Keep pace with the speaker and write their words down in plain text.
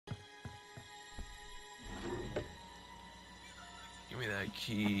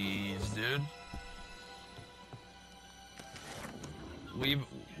keys, dude.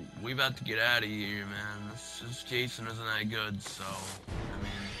 We about to get out of here, man. This Jason isn't that good, so I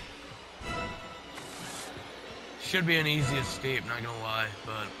mean, should be an easy escape, not gonna lie,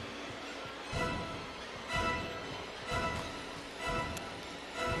 but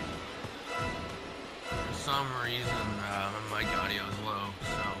for some reason my mic audio is low,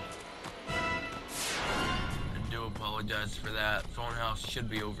 so I do apologize for that. Phone house should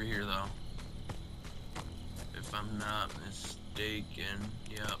be over here though, if I'm not mistaken.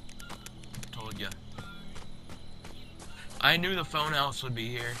 Yep, told ya. I knew the phone house would be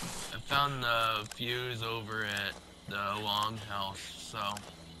here. I found the fuse over at the longhouse, so.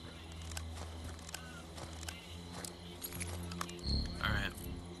 Alright.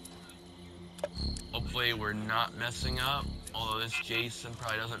 Hopefully we're not messing up, although this Jason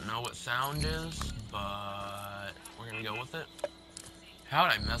probably doesn't know what sound is, but we're gonna go with it. How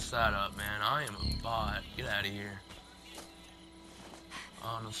did I mess that up, man? I am a bot. Get out of here.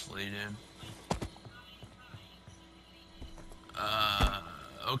 Honestly, dude.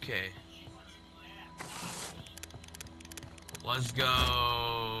 Okay. Let's go.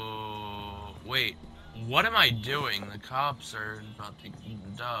 Wait, what am I doing? The cops are about to.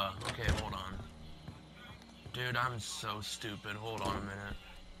 Duh. Okay, hold on. Dude, I'm so stupid. Hold on a minute.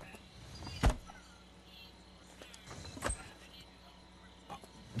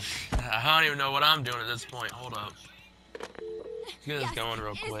 I don't even know what I'm doing at this point. Hold up. Let's get this going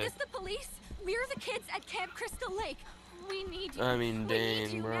real quick. Is this the police? We're the kids at Camp Crystal Lake. We need you. I mean,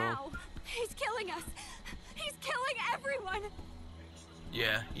 dang, bro. Now. He's killing us. He's killing everyone.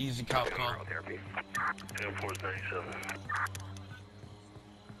 Yeah, easy cop call.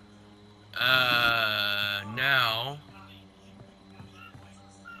 Now,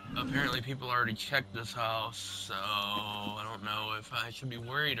 apparently people already checked this house, so I don't know if I should be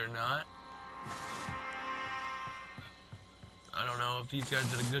worried or not. I don't know if these guys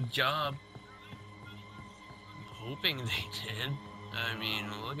did a good job. I'm hoping they did. I mean,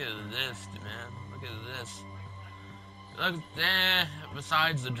 look at this, man. Look at this. Look,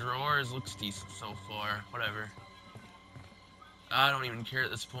 besides the drawers, looks decent so far. Whatever. I don't even care at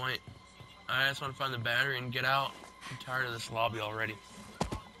this point. I just want to find the battery and get out. I'm tired of this lobby already.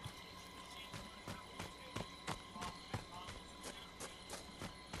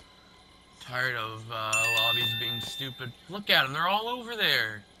 Tired of lobbies being stupid. Look at them, they're all over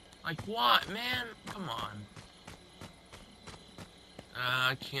there. Like what, man? Come on.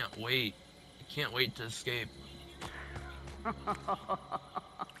 I can't wait. I can't wait to escape.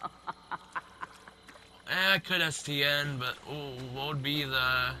 I could STN, but what would be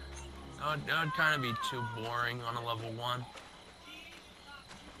the... That would kind of be too boring on a level 1.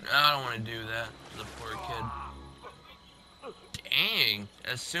 I don't want to do that to the poor kid. Dang.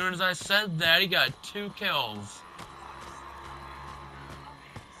 As soon as I said that, he got 2 kills.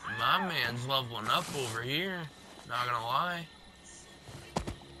 My man's leveling up over here. Not gonna lie.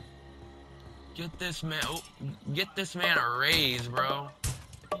 Get this man a raise, bro.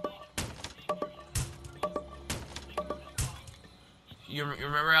 You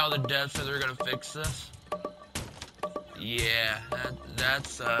remember how the devs said they were gonna fix this? Yeah,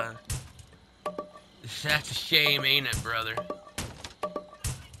 that's a shame, ain't it, brother?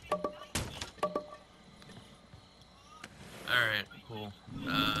 Alright, cool.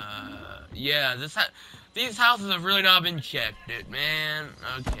 Yeah, these houses have really not been checked, dude, man.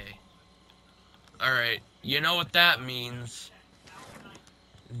 Okay. Alright, you know what that means?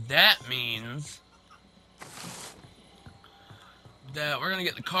 That means that we're gonna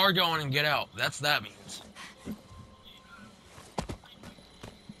get the car going and get out. That means.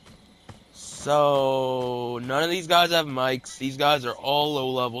 So, none of these guys have mics. These guys are all low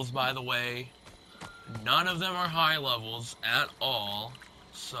levels, by the way. None of them are high levels at all.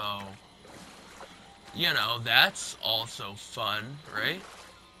 So, you know, that's also fun, right?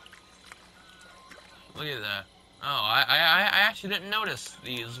 Look at that. Oh, I actually didn't notice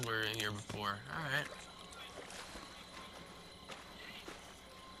these were here before. Alright.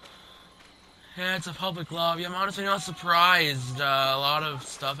 Yeah, it's a public lobby. I'm honestly not surprised. A lot of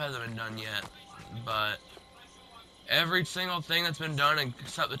stuff hasn't been done yet. But every single thing that's been done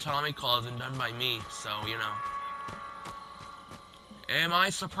except the Tommy call has been done by me. So, you know. Am I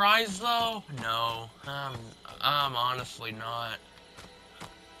surprised, though? No. I'm honestly not.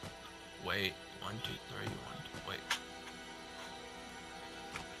 Wait. 1, 2, 3, 1, 2, wait.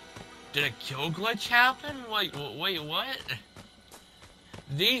 Did a kill glitch happen? Wait, what?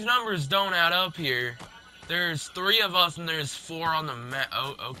 These numbers don't add up here. There's 3 of us and there's 4 on the map.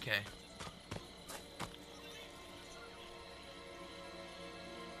 Oh, okay.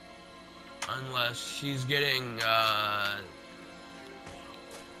 Unless she's getting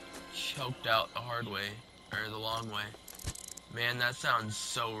choked out the hard way, or the long way. Man, that sounds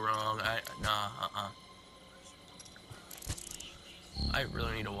so wrong. I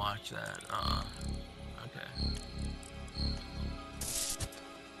really need to watch that. Okay.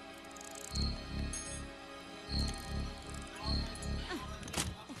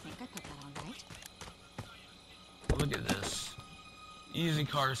 I think I put that on right. Look at this. Easy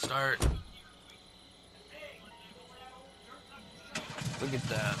car start. Look at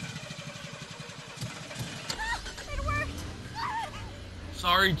that. It worked!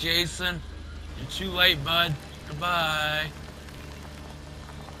 Sorry, Jason. You're too late, bud. Goodbye.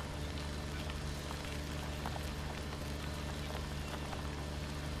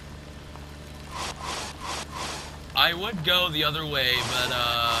 I would go the other way, but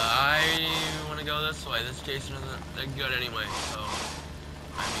I want to go this way. This Jason isn't that good anyway, so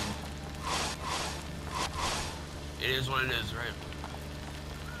I mean, it is what it is, right?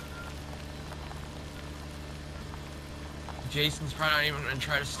 Jason's probably not even going to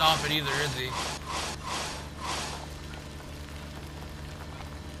try to stop it either, is he?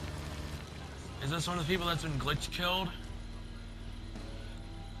 Is this one of the people that's been glitch killed?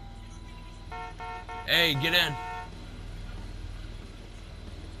 Hey, get in.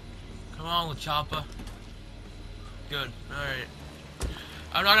 Come on, LaChoppa. Good, alright.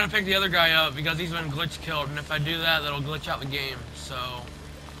 I'm not gonna pick the other guy up because he's been glitch killed, and if I do that, that'll glitch out the game, so...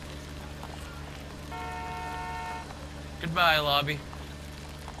 Goodbye, lobby.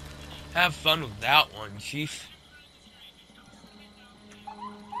 Have fun with that one, chief.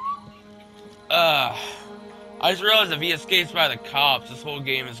 I just realized if he escapes by the cops, this whole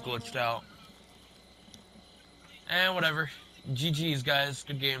game is glitched out. Whatever. GG's, guys.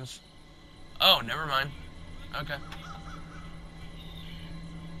 Good games. Oh, never mind. Okay.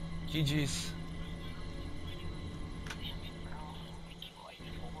 GG's.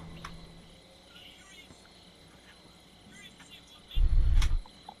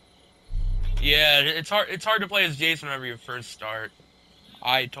 Yeah, it's hard to play as Jason whenever you first start.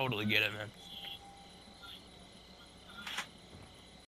 I totally get it, man.